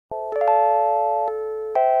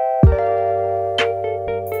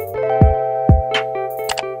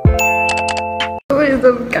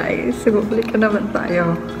What's up guys? So, balik na naman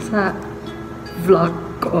tayo sa vlog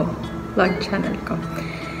ko. Vlog channel ko.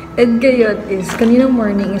 And ngayon is, kaninang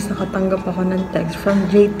morning is nakatanggap ako ng text from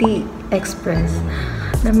JT Express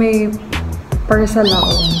na may parcel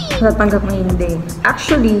ako. Natanggap ngayon day.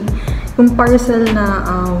 Actually, yung parcel na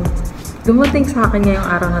dumating sa akin ngayong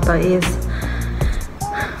araw na to is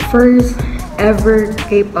first ever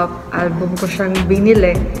K-pop album ko siyang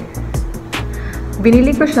binili.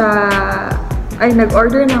 Binili ko siya, ay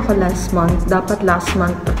nag-order na ako last month. Dapat last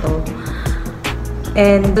month pa to.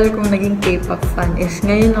 And kung naging K-pop fan is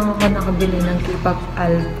ngayon lang ako nakabili ng K-pop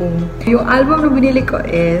album. Yung album na binili ko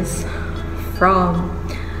is from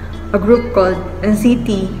a group called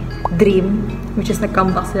NCT Dream, which is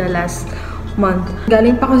nag-comeback sila last month.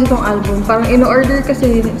 Galing pa kasi itong album. Parang in-order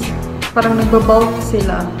kasi, parang nagbabulk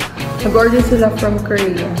sila. Nag-order sila from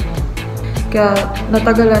Korea. Kaya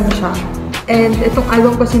natagalan siya. And itong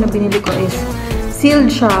album kasi na binili ko is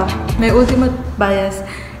sealed siya. My ultimate bias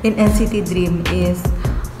in NCT Dream is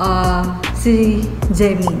si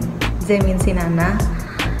Jaemin. Jaemin si Nana.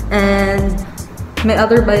 And my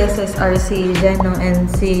other biases are si Jeno and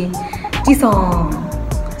si Jisung.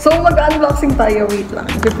 So mag-unboxing tayo. Wait lang.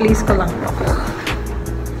 Replace ko lang.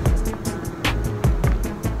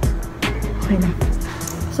 Okay na.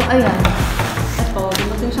 So ayan. Ito.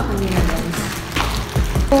 Dumating siya kanina guys.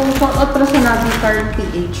 So, shout out pala sa NABI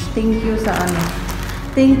PH. Thank you sa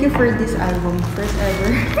thank you for this album. First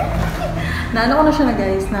ever. Naano ko na siya na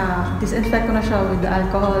guys, na disinfect ko na siya with the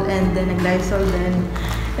alcohol and then nag-Lysol then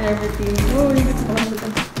and everything. Oh, hindi ko pala siya.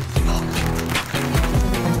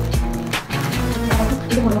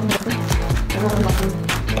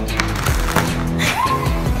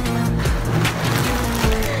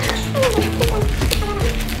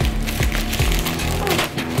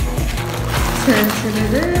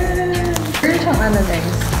 Pero siyang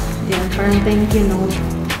guys. Yan, parang thank you note.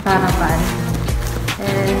 Harapan.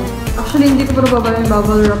 And actually, hindi ko pa nababala yung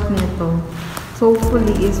bubble wrap nito. So,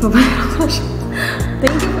 hopefully is mabala ko siya.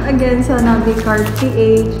 Thank you again sa NABI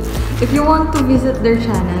PH. If you want to visit their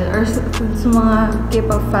channel or sa mga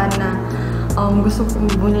K-pop fan na gusto kong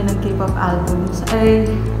bumili ng K-pop albums, I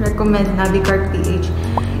recommend NABI PH.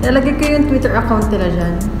 Ilalagay ko yung Twitter account nila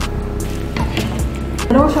dyan.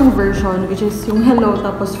 Meron siyang version which is yung hello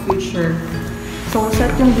tapos future. So,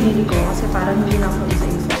 set yung binili ko kasi parang hindi na ako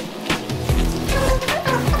isa-isa.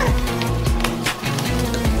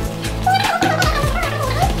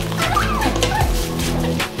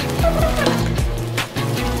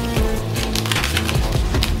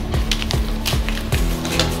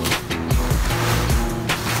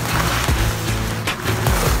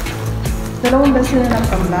 Dalawang beses nila ng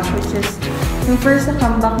comeback, which is yung first na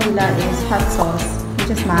comeback nila is Hot Sauce,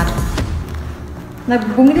 which is matte.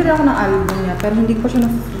 Bumili na ako ng album niya, pero hindi ko siya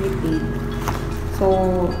na-prepaid. So,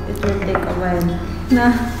 it will take a while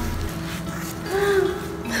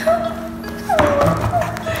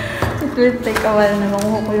it will take a while na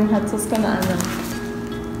makuha ko yung hot sauce ko na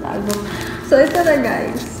album. So, ito na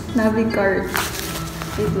guys. NABI card.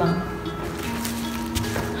 Wait lang.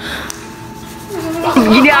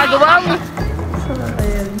 Ginagawa mo! So,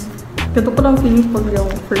 ayan. Ganito ko lang feeling pag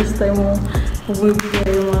yung first time mo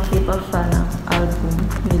bumibigay yung mga K-pop fan ng album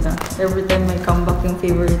nila. Every time may comeback yung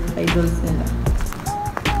favorite idols nila.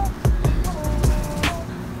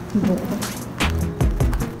 Buko.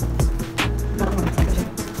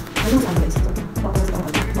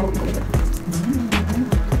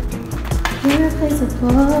 You're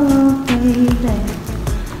replaceable, baby.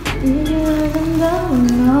 Even though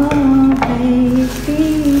no,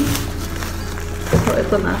 baby. So,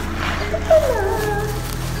 ito na.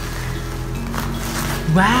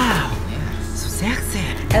 Wow! So sexy!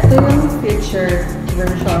 Ito yung future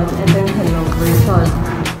version and then hello version.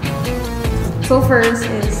 So first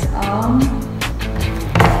is,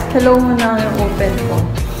 hello muna yung open ko.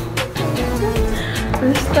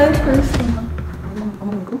 First time.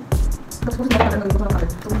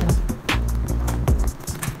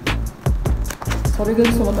 Sorry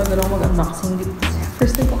guys, so matagal ako mag-unboxing.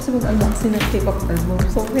 First time ko kasi mag-unboxing ng K-pop album.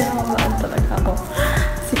 So kaya nakakaan talaga ako.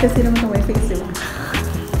 Kasi naman na may face diba?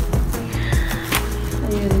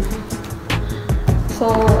 Ayun.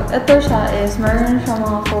 So, ito siya is, meron siya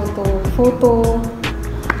mga photo,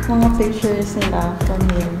 mga pictures nila from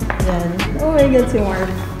him. Yan. Oh my God, si Mark.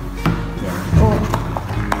 Yan. Oh.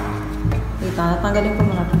 Wait na, natanggalin ko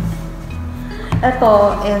muna ito. Ito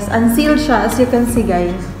is, unsealed siya, as you can see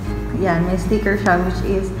guys. Yan, may sticker siya, which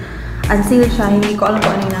is, unsealed siya. Hindi ko alam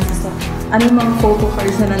kung ano yung nasa sa, ano yung mga photo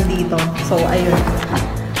cards na nandito. So, ayun.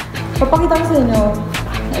 Papakita ko sa inyo.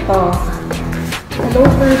 Ito. Hello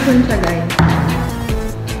version siya guys.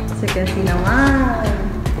 As you can see naman.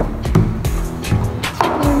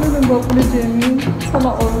 Ano na ba po ni Jimmy?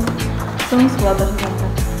 Sana all. Itong swata siya kanta.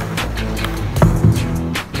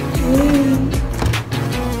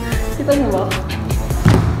 Kita niyo ba?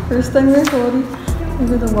 First time nga, sorry.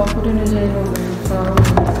 Ang ganda ba po rin ni Jimmy?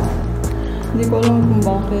 Hindi ko alam kung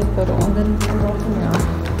bakit, pero ang ganda ba po niya.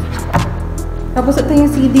 Tapos ito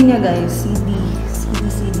yung CD niya, guys. CD.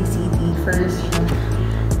 First siya.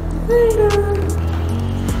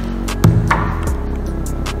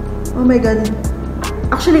 Oh my god.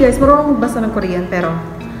 Actually guys, marunong magbasa ng Korean, pero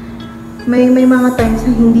may mga times na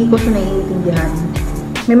hindi ko siya naiintindihan.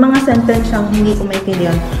 May mga sentence siyang hindi ko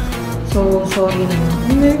maintindihan. So, sorry na.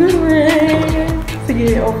 Oh my god.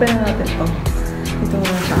 Sige, open na natin to. Ito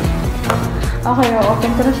muna siya. Okay, open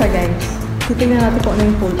ko na siya guys. Titignan natin kung ano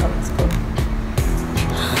yung pull-ups ko.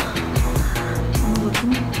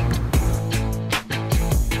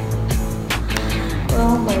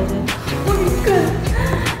 Oh my god.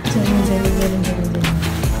 Jenny.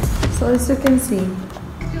 So as you can see,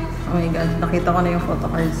 oh my god, nakita ko na yung photo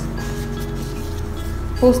cards.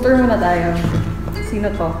 Poster muna tayo. Sino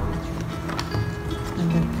to?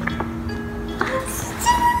 Si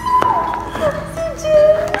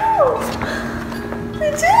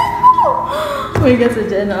Jenno! Oh my god, si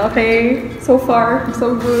Jenno. Okay, so far,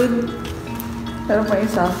 so good. Pero pa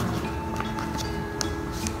isa.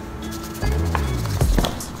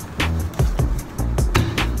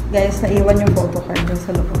 Guys, naiwan yung photo card dun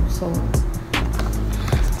sa loob. So,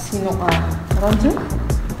 sino ka? Ranjo?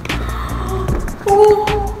 Oh!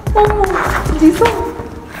 Jisoo!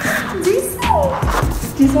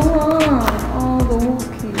 nga! Oh, 너무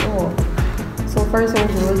cute. So far, so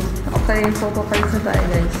good. Okay, photo cards na tayo,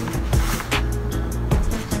 guys.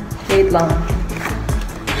 Wait lang.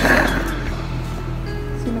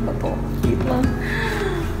 Sino ba to? Wait lang.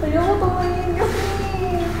 Ayoko tumayin kasi.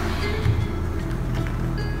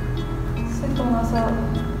 Sino nasa...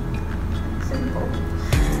 Sino ba?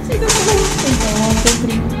 Sino ba?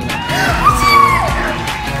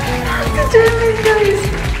 Si Jeremy, guys!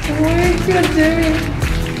 Oh my god, Jeremy!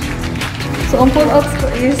 So, ang pull-ups ko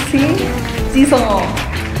is si Jisoo.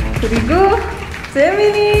 그리고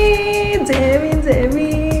재민!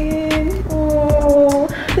 Oh,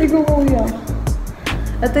 이거 뭐야?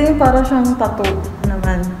 Ito yung para siyang tattoo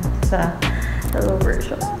naman sa hello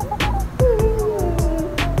version.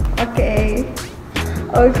 Okay,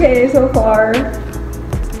 so far.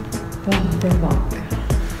 Wow, 대박.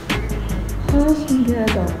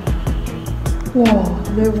 신기하다. 와,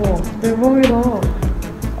 대박이다.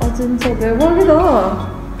 아, 진짜 대박이다.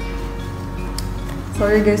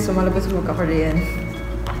 Sorry guys, sumalabas ko magka-Korean.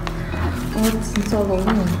 진짜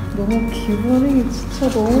너무 기분이 진짜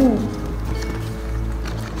너무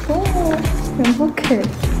행복해.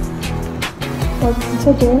 진짜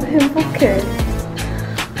너무 행복해.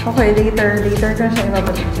 Okay, later ko na siya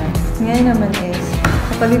ipapatik dyan. Ngayon naman is,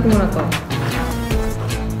 kapali ko muna to.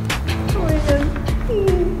 Oh my god.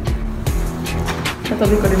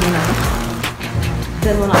 Katabi ko rin muna.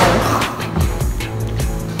 Diyan muna ako.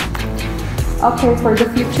 Okay, for the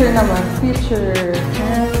future naman. Future.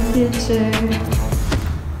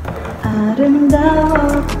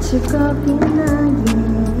 아름다워 빛과 빛나게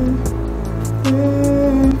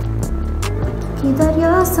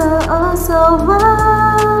기다려서 어서 와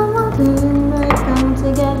모든 걸 come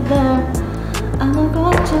together 아무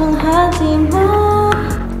걱정하지 마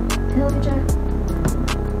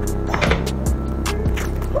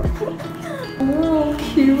오,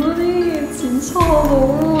 기분이 진짜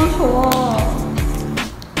너무 좋아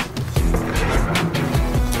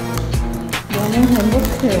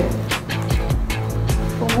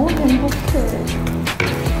너무 행복해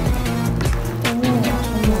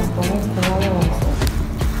너무 고마워서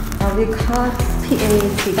나비카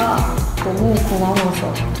PAT가 너무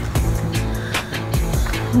고마워서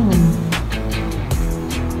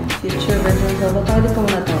future version so bakali ko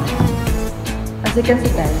muna to as you can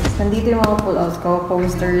see guys nandito yung mga pull-outs ko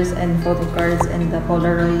posters and photo cards and the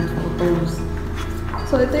Polaroid photos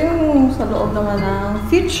so ito yung sa loob naman ng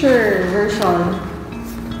future version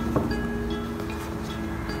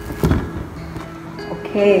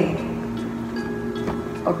Okay.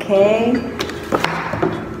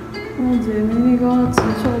 재민이가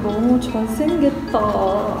진짜 너무 잘생겼다.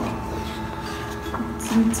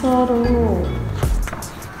 진짜로.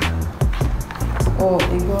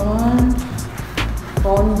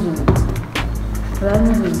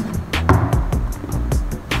 이거는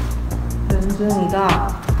렌즈이다.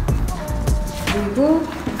 그리고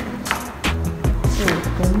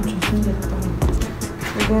너무 잘생겼다.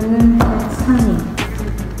 이거는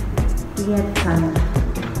예찬이.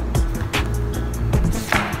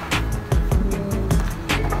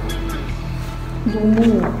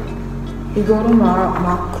 너무 이거로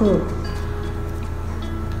마크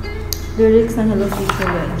lyrics ng Hello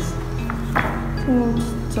Future guys.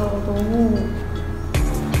 진짜 너무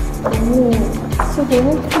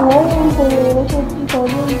고마워서 나는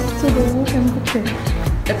진짜 너무 행복해.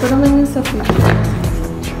 Ito naman yung sa future.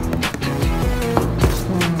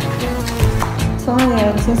 So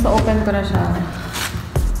ngayon, since na-open ko na siya,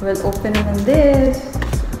 we'll open naman this.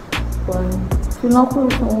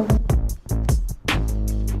 Pinapulot na open.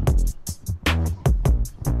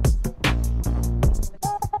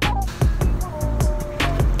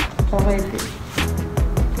 Okay,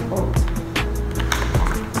 oh.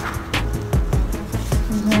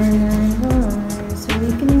 So we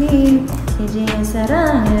can meet. 이제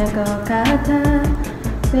사랑할 것 같아.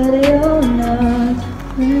 Pero you're not.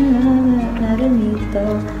 나를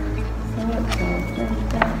믿어.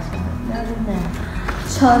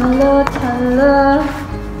 철러.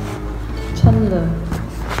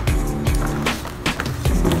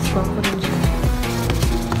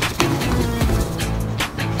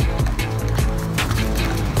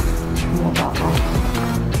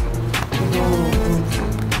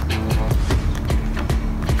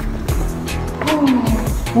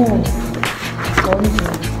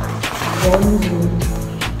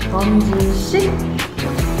 먼지씩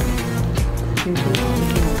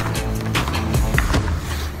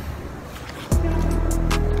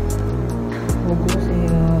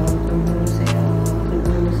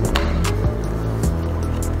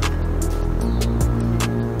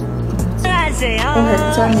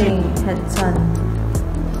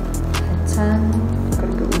해찬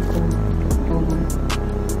그리고 이거 뭐야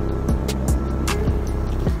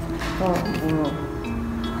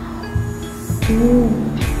오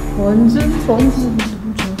완전 너무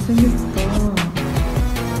잘생겼다.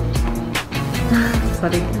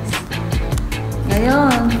 Sorry guys.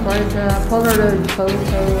 Ngayon, for the Polaroid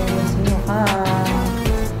photo, sino ka?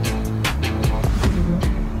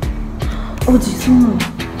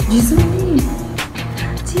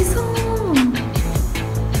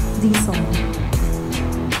 지성.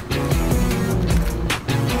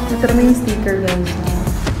 Ito naman yung sticker guys.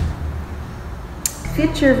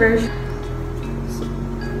 Future version.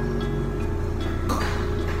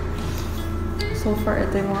 So far,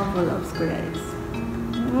 ito yung mga vlogs ko guys.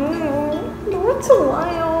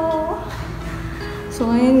 좋아요. So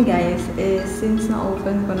ngayon guys, since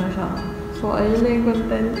na-open ko na siya, so ayun na yung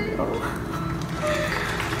content ko.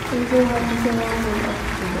 I'm so happy sa mga vlogs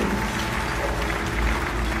ko guys.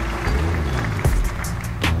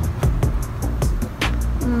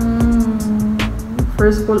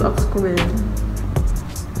 First full ups ko guys.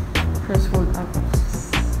 First full ups.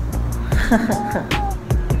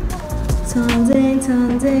 전쟁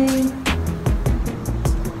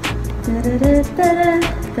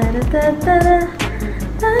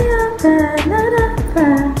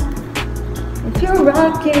If you're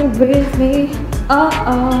rocking with me,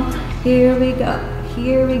 here we go.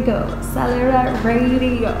 Salera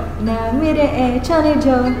Radio 나 미래에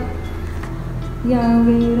전해줘.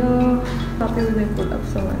 야위로 happy with my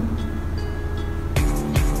pull-ups naman.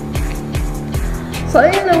 So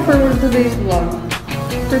ayun lang for today's vlog.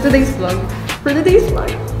 This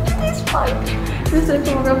is a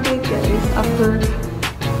update guys after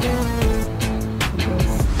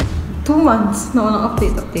 2 months na walang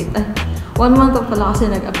update. 1 month pala kasi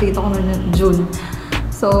nag-update ako na June.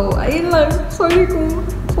 So ayun lang. Sorry kung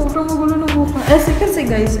sobrang magulo ng buka. Kasi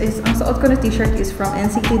guys, ang suot ko na t-shirt is from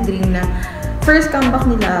NCT Dream na first comeback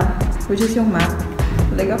nila, which is yung map.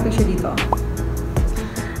 Lagay ko picture dito.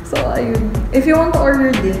 So ayun. If you want to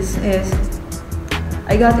order this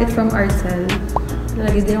I got it from ARTSELLE.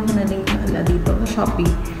 Lalagay din ako na link na dito sa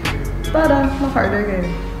Shopee para maka-order kayo.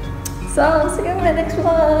 So, see you in the next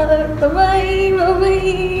one. Bye-bye!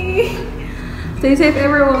 Stay safe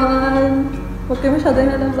everyone! Huwag kayo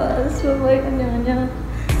masyadong nalabas. Bye-bye! Annyeong!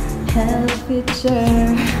 Hello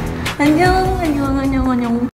future! Annyeong!